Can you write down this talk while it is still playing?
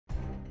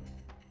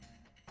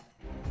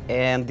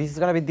And this is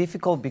gonna be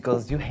difficult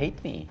because you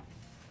hate me.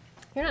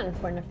 You're not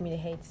important enough for me to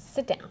hate.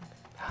 Sit down.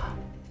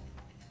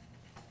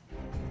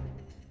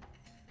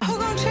 Who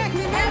gon' check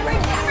me?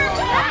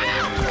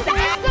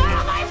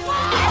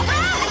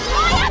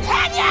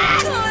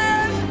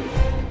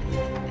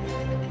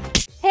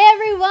 Hey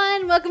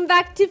everyone, welcome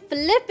back to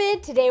Flip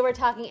It. Today we're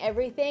talking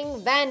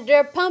everything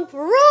Vanderpump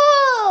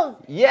Rules.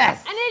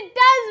 Yes! And it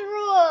does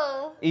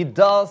rule. It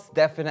does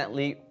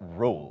definitely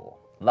rule.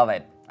 Love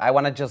it. I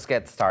wanna just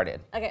get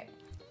started. Okay.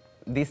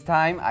 This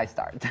time I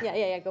start.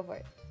 Yeah, go for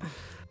it.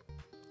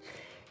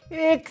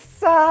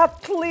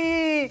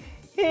 Exactly!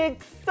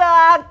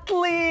 Exactly!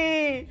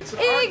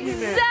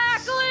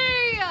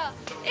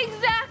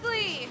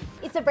 Exactly!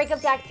 It's a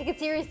breakup, Jack. Take it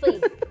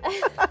seriously.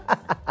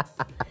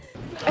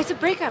 It's a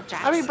breakup,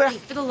 Jax. I mean, but-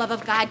 For the love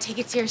of God, take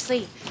it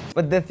seriously.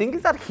 But the thing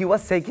is that he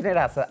was taking it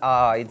as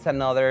it's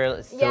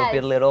another stupid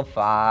Yes. little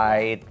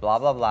fight, blah,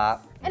 blah, blah.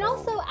 And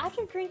also,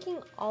 after drinking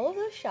all of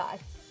those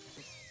shots,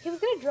 he was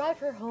gonna drive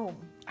her home.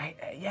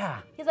 Yeah.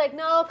 He's like,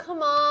 no,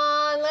 come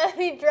on, let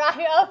me drive.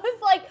 I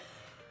was like,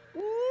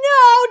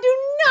 no, do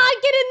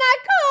not get in that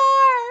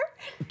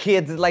car.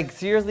 Kids, like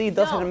seriously, it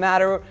doesn't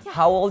matter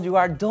how old you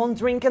are, don't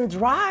drink and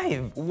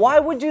drive. Why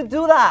would you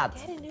do that?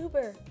 Get an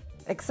Uber.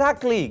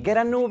 Exactly, get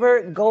an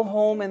Uber, go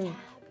home and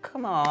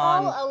come on.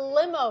 Call a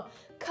limo.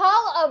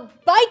 Call a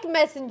bike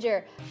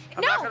messenger.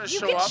 No, you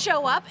can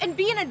show up and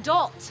be an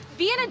adult.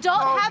 Be an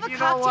adult, have a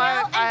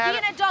cocktail, and be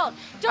an adult.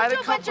 Don't do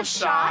a bunch of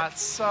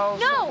shots.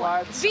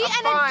 No, be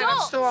an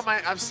adult.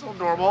 I'm still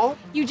normal.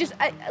 You just,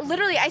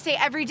 literally, I say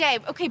every day,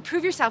 okay,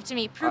 prove yourself to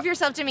me, prove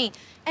yourself to me.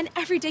 And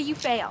every day you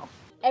fail.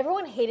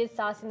 Everyone hated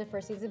Stassi in the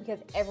first season because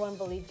everyone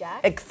believed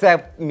Jack.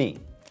 Except me.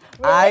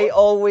 Really? I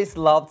always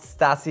loved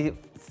Stassi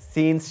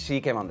since she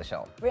came on the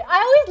show. I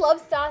always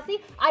loved Stassi.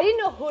 I didn't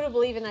know who to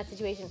believe in that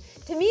situation.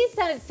 To me, it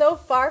sounded so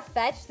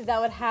far-fetched that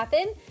would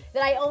happen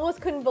that I almost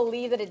couldn't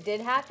believe that it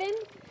did happen.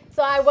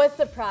 So I was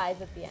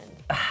surprised at the end.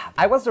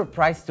 I was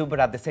surprised too,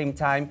 but at the same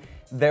time,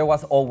 there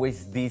was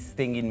always this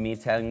thing in me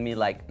telling me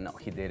like, no,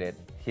 he did it,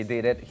 he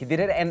did it, he did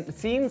it. And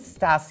seeing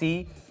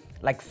Stassi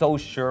like so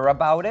sure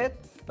about it,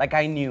 like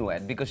I knew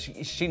it because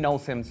she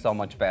knows him so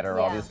much better,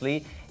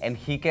 obviously, and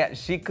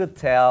she could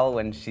tell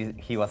when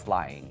he was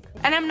lying.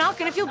 And I'm not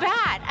gonna feel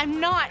bad. I'm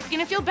not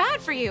gonna feel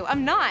bad for you.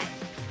 I'm not.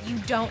 You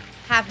don't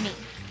have me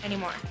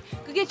anymore.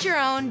 Go get your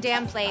own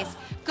damn place.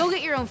 Go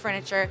get your own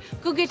furniture.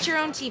 Go get your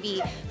own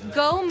TV.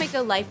 Go make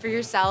a life for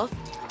yourself.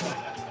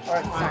 All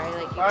right, Sorry,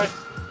 like.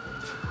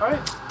 All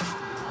right.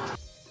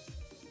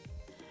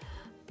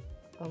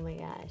 Oh my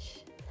gosh.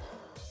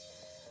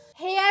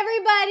 Hey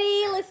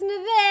everybody, listen to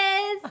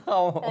this.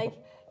 Oh. Like,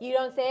 you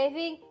don't say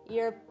anything,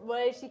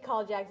 what did she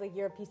call Jax? Like,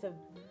 you're a piece of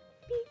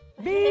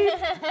Beep.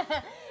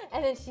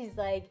 And then she's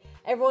like,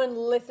 everyone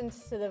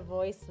listens to the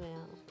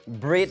voicemail.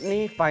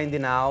 Brittany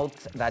finding out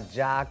that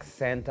Jack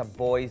sent a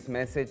voice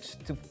message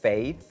to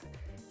Faith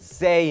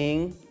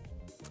saying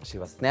she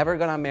was never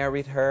gonna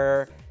marry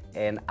her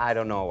and I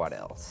don't know what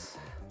else.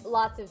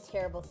 Lots of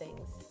terrible things.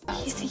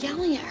 He's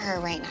yelling at her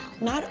right now.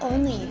 Not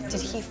only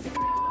did he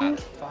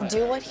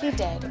do what he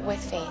did with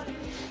Faith,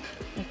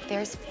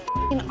 there's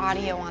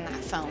audio on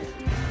that phone.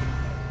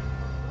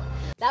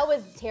 That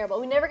was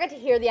terrible. We never got to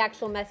hear the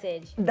actual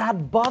message.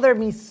 That bothered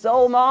me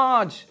so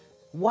much.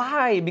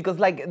 Why? Because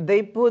like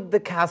they put the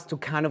cast to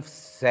kind of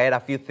said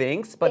a few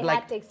things, but they like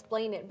had to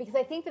explain it because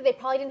I think that they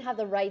probably didn't have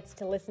the rights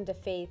to listen to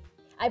Faith.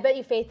 I bet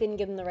you Faith didn't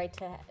give them the right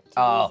to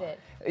use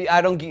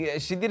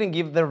it. She didn't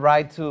give the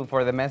right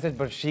for the message,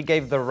 but she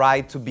gave the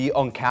right to be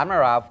on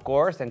camera, of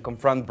course, and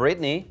confront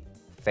Brittany.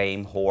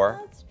 Fame whore.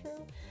 That's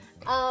true.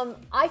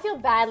 I feel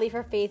badly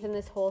for Faith in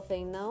this whole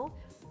thing though,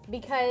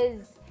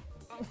 because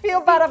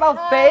Feel bad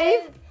about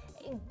Faith?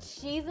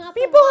 She's not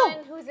the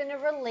one who's in a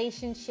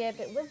relationship.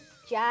 It was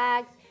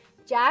Jax.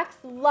 Jax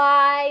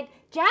lied.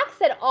 Jax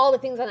said all the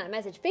things on that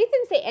message. Faith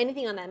didn't say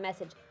anything on that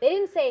message. They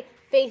didn't say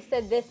Faith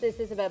said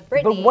this about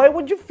Brittany. But why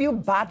would you feel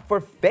bad for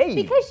Faith?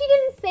 Because she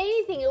didn't say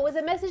anything. It was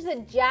a message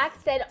that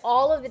Jax said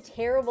all of the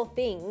terrible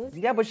things.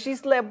 Yeah, but she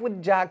slept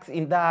with Jax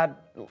in that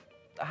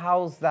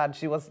house that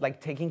she was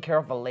like taking care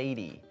of a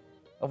lady,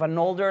 of an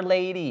older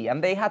lady,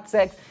 and they had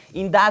sex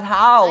in that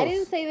house. I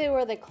didn't say they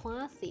were the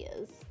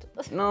classiest.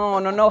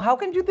 No. How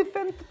can you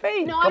defend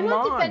Faith? No, Come I'm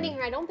not on. defending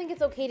her. I don't think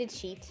it's okay to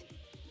cheat.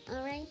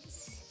 All right?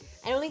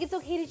 I don't think it's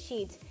okay to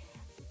cheat.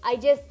 I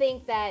just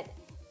think that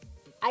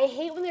I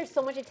hate when there's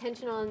so much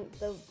attention on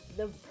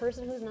the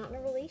person who's not in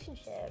a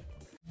relationship.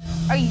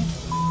 Are you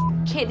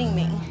kidding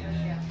me?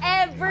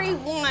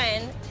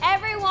 Everyone,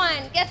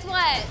 guess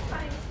what?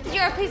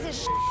 You're a piece of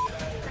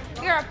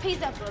shit. You're a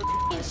piece of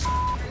shit.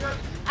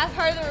 I've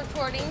heard the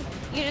recordings.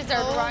 You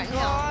deserve to rot in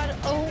hell.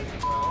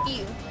 Oh,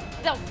 you.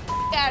 The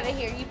out of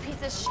here, you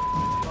piece of shit.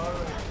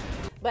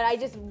 But I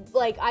just,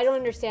 like, I don't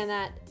understand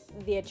that,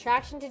 the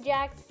attraction to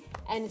Jax,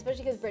 and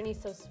especially because Brittany's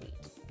so sweet.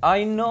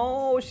 I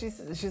know,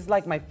 she's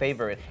like my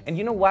favorite. And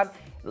you know what?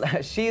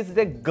 She's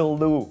the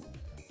glue.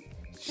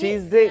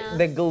 She's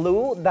the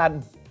glue that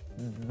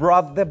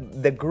brought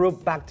the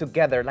group back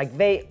together. Like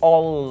they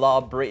all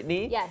love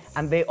Britney. Yes.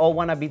 And they all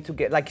want to be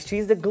together. Like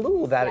she's the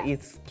glue that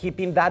is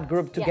keeping that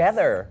group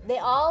together.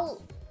 Yes.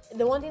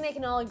 The one thing they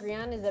can all agree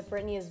on is that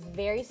Britney is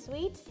very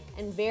sweet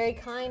and very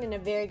kind and a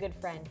very good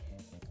friend.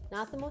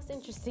 Not the most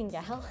interesting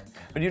gal.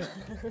 But you,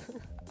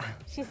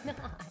 She's not.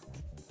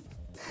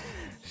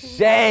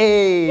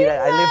 shade.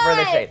 I live for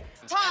the shade.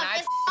 Tom,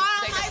 it's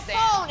not on my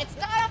phone. It's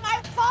not on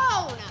my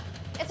phone.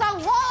 It's on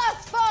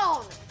Lala's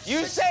phone.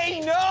 You say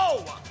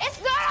no!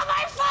 It's not on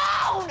my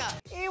phone.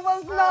 It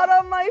was not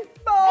on my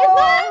phone. It's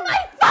not on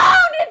my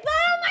phone! It's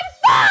not on my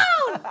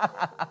phone!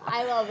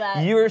 I love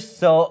that. You're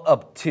so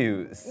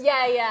obtuse.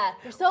 Yeah.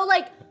 You're so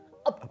like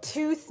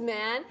obtuse,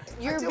 man.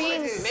 You're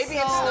being Maybe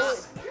so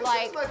it's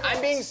like,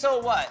 I'm being so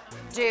what?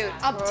 dude,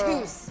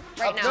 obtuse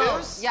right now.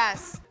 Obtuse?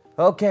 Yes.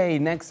 Okay,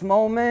 next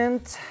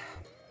moment.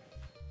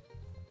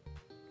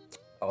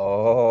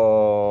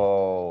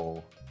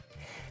 Oh.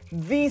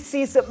 This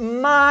is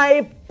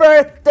my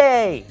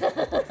birthday.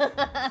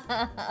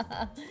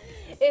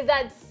 Is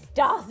that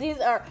Stassi's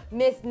or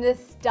Miss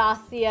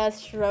Nastasia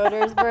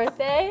Schroeder's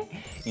birthday?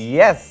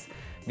 Yes,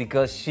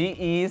 because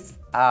she is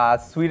a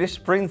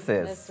Swedish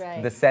princess. That's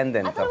right.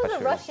 Descendant I thought of it was a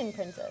Swedish. Russian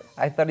princess.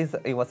 I thought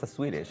it was a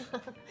Swedish.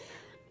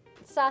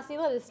 Stassi,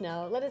 let us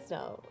know. Let us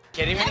know.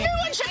 Kidding me?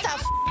 Everyone shut the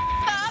up.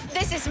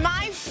 This is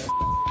my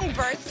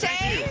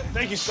birthday.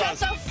 Thank you, Shut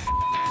the up.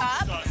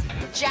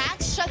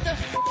 Jax, shut the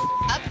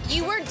up.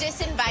 You were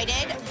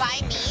disinvited by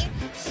me.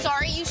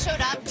 Sorry you showed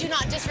up. Do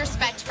not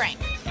disrespect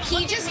Frank.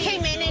 He just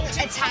came in and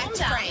attacked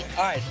Frank.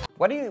 All right.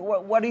 What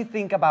do you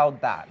think about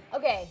that?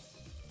 Okay.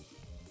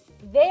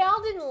 They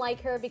all didn't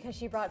like her because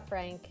she brought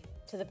Frank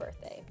to the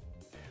birthday.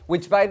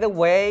 Which, by the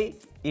way,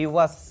 it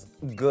was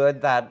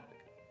good that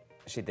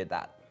she did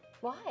that.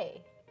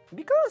 Why?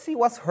 Because it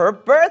was her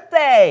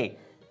birthday.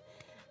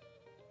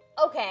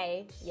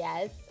 Okay,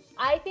 yes.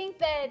 I think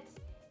that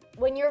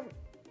when you're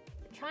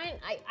trying,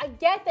 I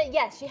get that,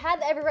 yes, she had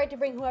every right to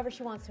bring whoever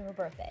she wants to her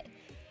birthday.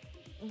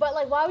 But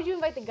like, why would you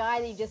invite the guy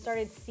that you just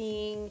started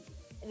seeing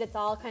that's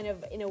all kind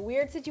of in a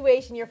weird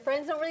situation? Your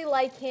friends don't really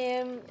like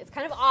him. It's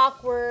kind of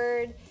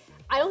awkward.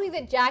 I don't think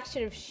that Jax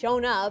should have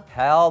shown up.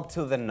 Hell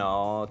to the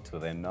no,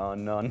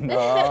 no.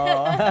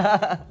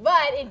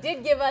 But it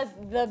did give us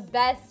the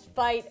best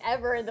fight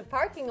ever in the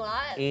parking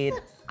lot. It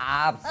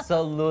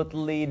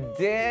absolutely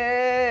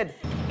did.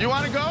 You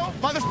want to go,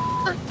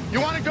 motherfucker? You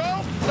want to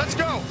go? Let's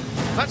go.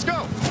 Let's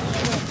go.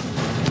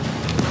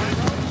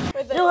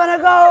 You wanna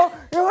go?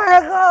 You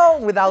wanna go?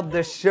 Without the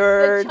The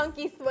shirt.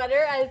 chunky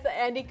sweater, as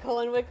Andy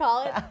Cohen would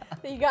call it.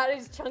 He got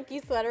his chunky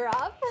sweater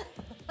off.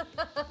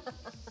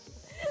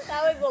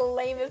 That was the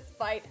lamest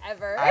fight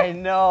ever. I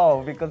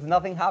know, because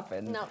nothing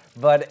happened. No.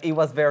 But it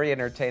was very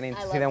entertaining to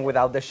I see loved them it.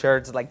 without the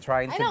shirts, like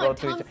trying I to know, go and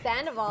to Tom each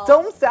Sandoval.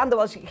 Tom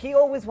Sandoval, he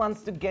always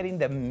wants to get in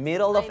the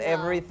middle of I know.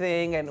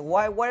 everything. And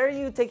why are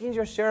you taking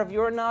your shirt if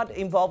you're not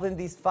involved in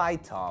this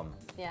fight, Tom?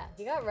 Yeah,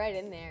 he got right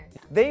in there.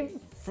 They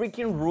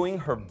freaking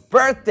ruined her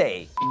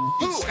birthday.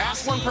 Who?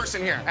 Ask one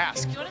person here.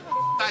 Ask.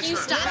 Ask You,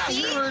 her.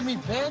 Stassi? You heard me,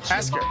 bitch.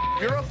 Ask her.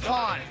 You're a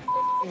pawn.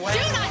 Do not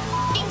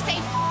f***ing say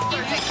you.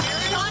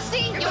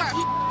 Stassi, you're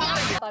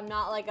If I'm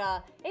not like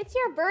it's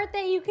your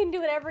birthday, you can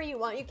do whatever you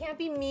want. You can't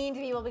be mean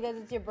to people because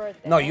it's your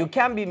birthday. No, you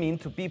can be mean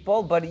to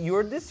people, but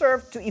you're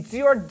deserved to, it's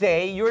your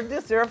day, you're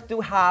deserved to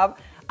have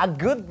a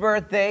good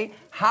birthday,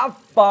 have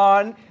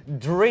fun,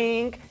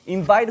 drink,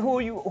 invite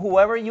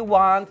whoever you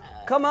want.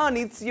 Come on,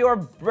 it's your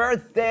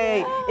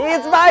birthday.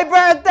 It's my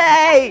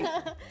birthday.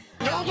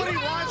 Nobody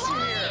wants you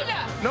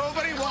here.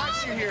 Nobody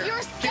wants you here. You're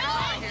Get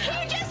out of here.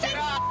 He just said you,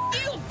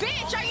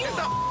 bitch. Are you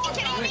f***ing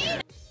kidding me?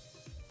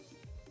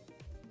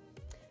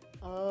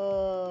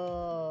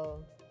 Oh.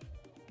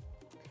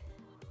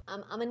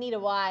 I'm gonna need a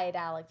wide,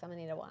 Alex. I'm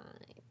gonna need a wide.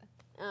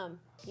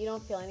 You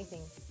don't feel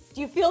anything.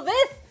 Do you feel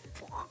this?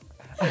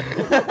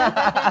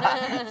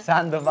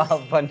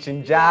 Sandoval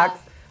punching Jax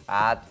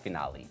at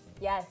finale.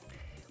 Yes.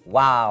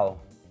 Wow.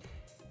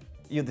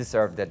 You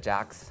deserve that,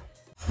 Jax.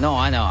 No,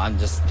 I know. I'm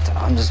just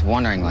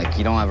wondering, like,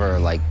 you don't ever,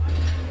 like,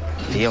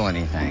 feel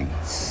anything.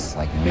 It's,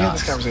 like, nuts.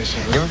 this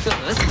conversation. You ever feel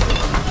this?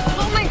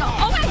 Oh my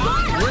god. Oh my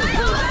god. Oh my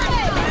god.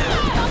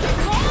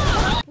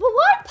 But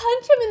why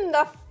punch him in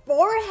the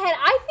forehead?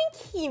 I think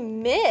he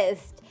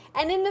missed.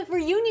 And in the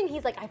reunion,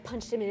 he's like, I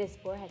punched him in his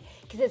forehead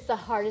because it's the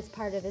hardest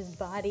part of his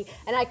body.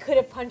 And I could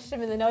have punched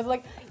him in the nose.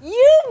 Like,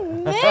 you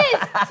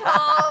missed,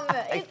 Tom.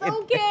 It's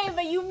okay,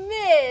 but you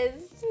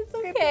missed. It's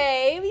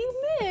okay, but you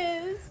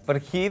missed.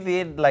 But he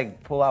did,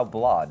 like, pull out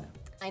blood.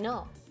 I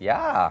know.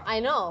 Yeah. I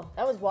know.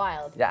 That was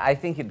wild. Yeah, I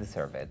think he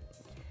deserved it,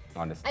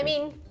 honestly. I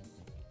mean,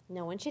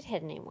 no one should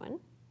hit anyone.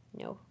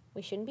 No,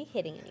 we shouldn't be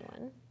hitting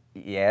anyone.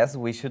 Yes,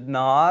 we should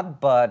not,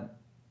 but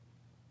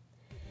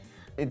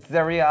it's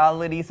the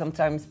reality.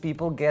 Sometimes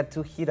people get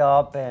to heat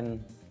up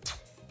and...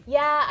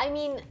 Yeah, I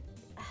mean,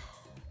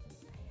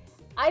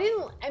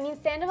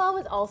 Sandoval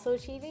was also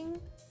cheating.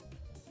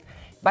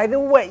 By the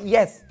way,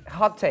 yes,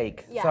 hot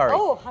take. Yeah. Sorry.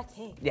 Oh, hot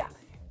take. Yeah.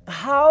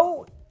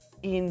 How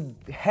in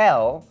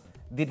hell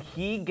did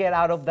he get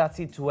out of that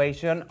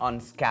situation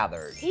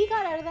unscathed? He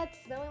got out of that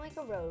smelling like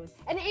a rose.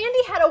 And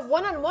Andy had a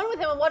one-on-one with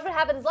him on Watch What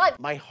Happens Live.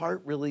 My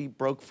heart really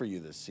broke for you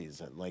this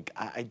season. Like,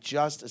 I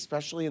just,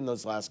 especially in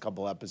those last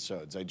couple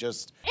episodes, Andy,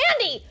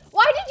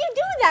 why did you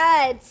do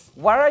that?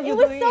 What are you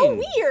doing? It was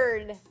so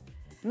weird.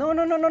 No.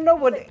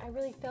 What? I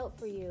really felt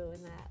for you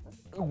in that.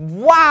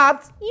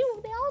 What? They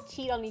all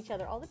cheat on each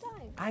other all the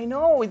time. I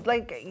know, it's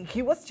like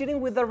he was cheating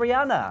with the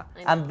Rihanna.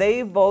 And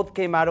they both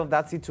came out of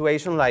that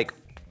situation like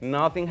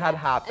nothing had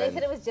happened. And they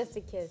said it was just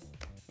a kiss.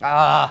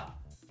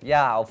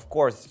 Yeah, of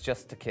course,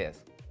 just a kiss.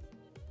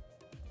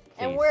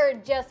 And we're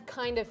just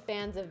kind of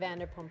fans of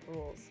Vanderpump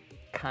Rules.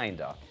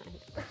 Kinda.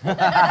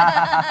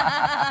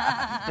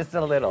 Just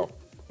a little.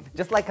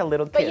 Just like a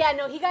little kiss. But yeah,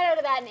 no, he got out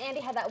of that and Andy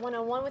had that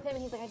one-on-one with him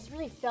and he's like, I just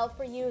really felt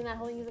for you and that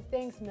whole thing. He's like,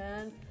 thanks,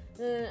 man.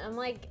 And I'm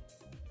like,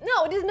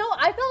 no, it is no,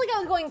 I felt like I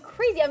was going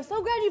crazy. I'm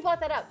so glad you brought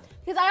that up.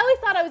 Because I always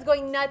thought I was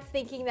going nuts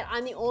thinking that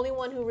I'm the only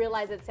one who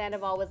realized that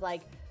Sandoval was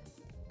like,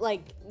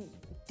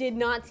 did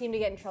not seem to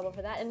get in trouble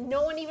for that. And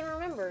no one even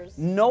remembers.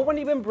 No one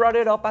even brought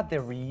it up at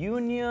the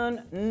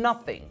reunion,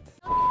 nothing.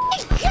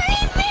 He's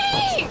kidding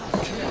me!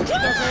 It's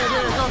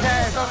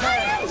okay.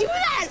 I didn't do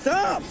that!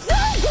 Stop!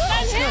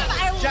 That's him!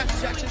 Jack.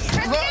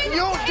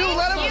 Dude,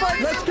 let him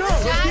fight. Let's go.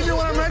 Let's give you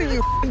when I'm ready,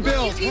 you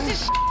Bill.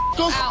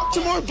 Go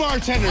some more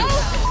bartenders.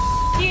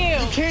 Oh,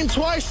 you. You came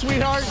twice,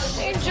 sweetheart.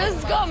 I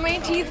just got my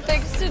teeth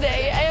fixed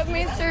today. I have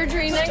my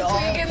surgery next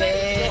week and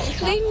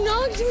they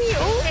knocked me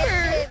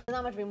over. There's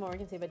not much more we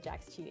can say about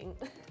Jack's cheating.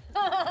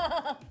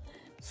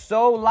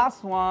 So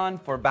last one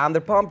for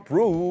Vanderpump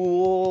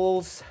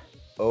Rules.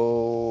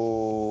 Oh.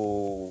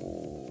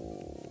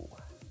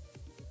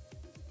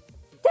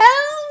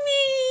 Tell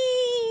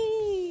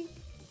me!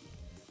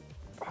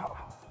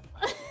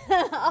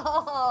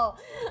 Oh.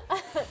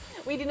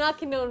 We do not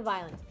condone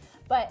violence,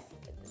 but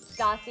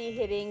Stassi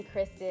hitting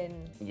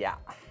Kristen. Yeah.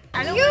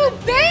 You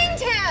banged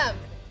him!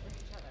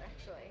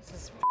 This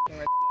is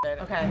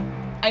okay.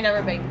 I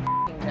never banged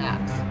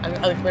Jax. I'm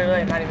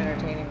literally not even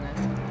entertaining this.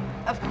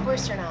 Of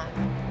course you're not.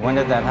 When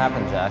did that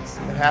happen, Jax?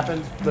 It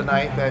happened the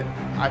night that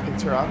I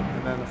picked her up,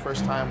 and then the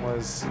first time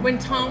was when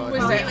Tom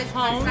was at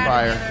home.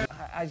 Prior.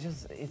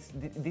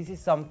 This is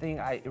something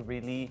I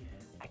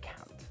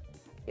can't.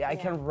 I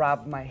can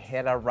wrap my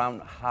head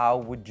around how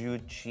would you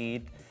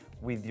cheat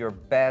with your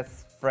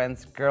best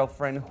friend's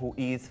girlfriend who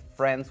is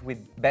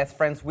best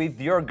friends with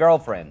your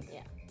girlfriend.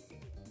 Yeah.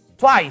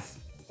 Twice.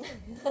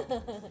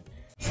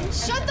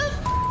 Shut the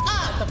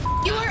up!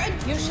 You are a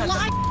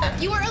liar!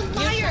 You are a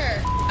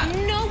liar!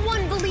 No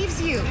one believes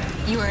you!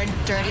 You are a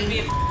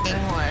dirty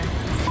whore.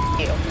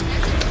 You.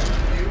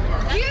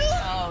 You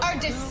are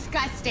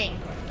disgusting.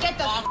 Get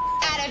the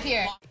out of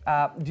here.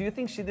 Do you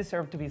think she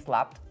deserved to be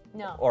slapped?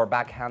 No. Or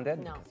backhanded?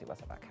 No. Because it was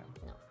a backhand.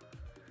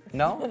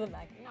 No. No?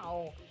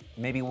 No.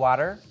 Maybe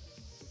water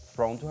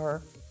thrown to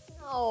her?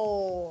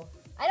 No.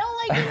 I don't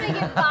like to make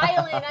it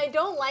violent. I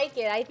don't like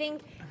it. I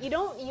think you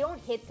don't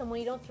hit someone,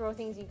 you don't throw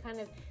things, you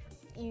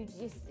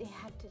just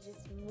have to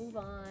just move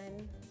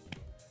on.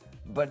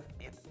 But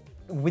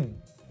with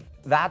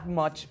that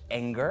much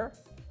anger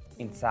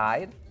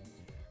inside?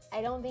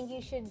 I don't think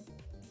you should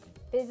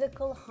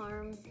physical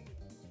harm.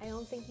 I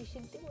don't think you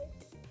should do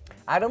it.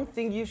 I don't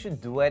think you should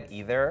do it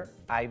either.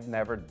 I've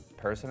never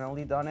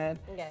personally done it.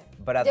 Okay.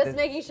 But just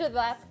making sure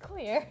that's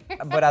clear.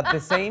 but at the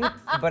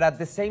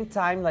same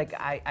time, like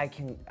I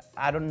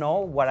don't know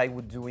what I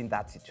would do in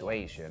that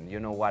situation. You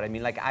know what I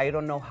mean? Like I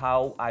don't know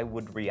how I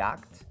would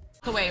react.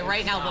 Away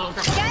right now, little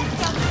girl. Get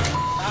the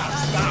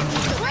stop.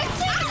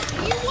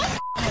 You what?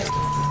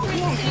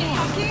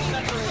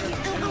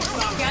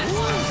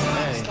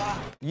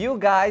 You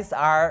guys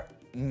are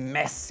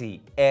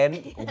messy,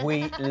 and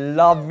we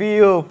love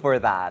you for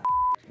that.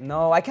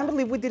 No, I can't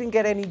believe we didn't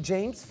get any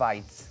James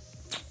fights.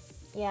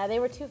 Yeah, they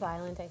were too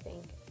violent, I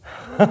think.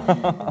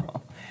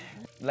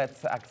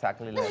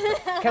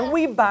 Can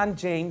we ban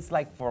James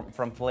like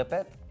from Flip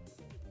It?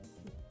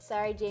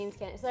 Sorry, James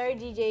Kennedy. Sorry,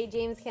 DJ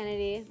James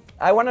Kennedy.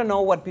 I want to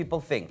know what people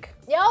think.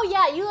 Oh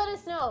yeah, you let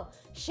us know.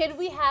 Should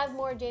we have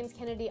more James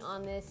Kennedy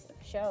on this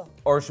show?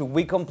 Or should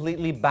we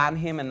completely ban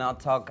him and not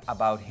talk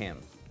about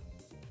him?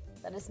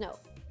 Let us know.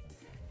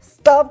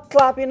 Stop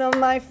clapping on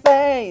my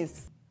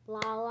face.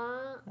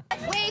 Lala.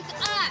 Wake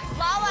up!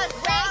 Lala,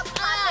 stop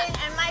clapping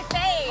in my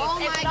face. Oh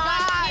my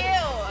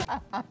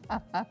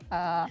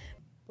God.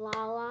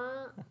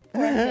 Lala.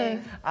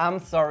 I'm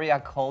sorry I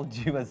called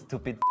you a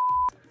stupid.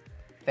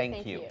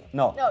 Thank you.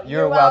 No,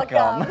 you're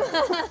welcome.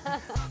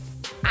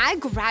 I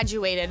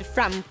graduated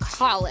from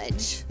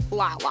college,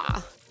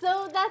 Lala.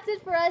 So that's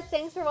it for us.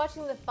 Thanks for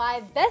watching the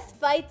 5 best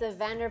fights of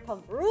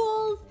Vanderpump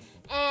Rules.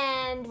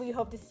 And we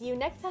hope to see you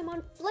next time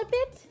on Flip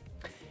It.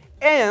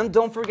 And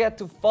don't forget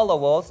to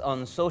follow us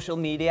on social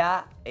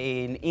media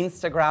in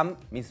Instagram,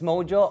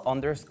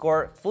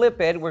 MsMojo_Flip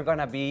It. We're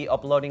gonna be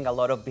uploading a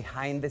lot of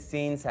behind the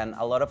scenes and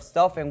a lot of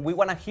stuff, and we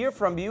wanna hear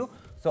from you.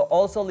 So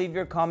also leave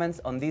your comments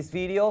on this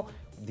video.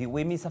 Did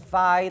we miss a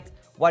fight?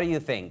 What do you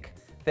think?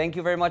 Thank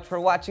you very much for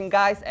watching,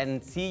 guys,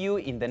 and see you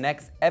in the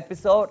next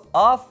episode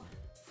of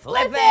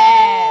Flip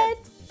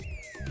It!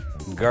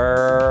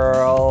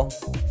 Girl.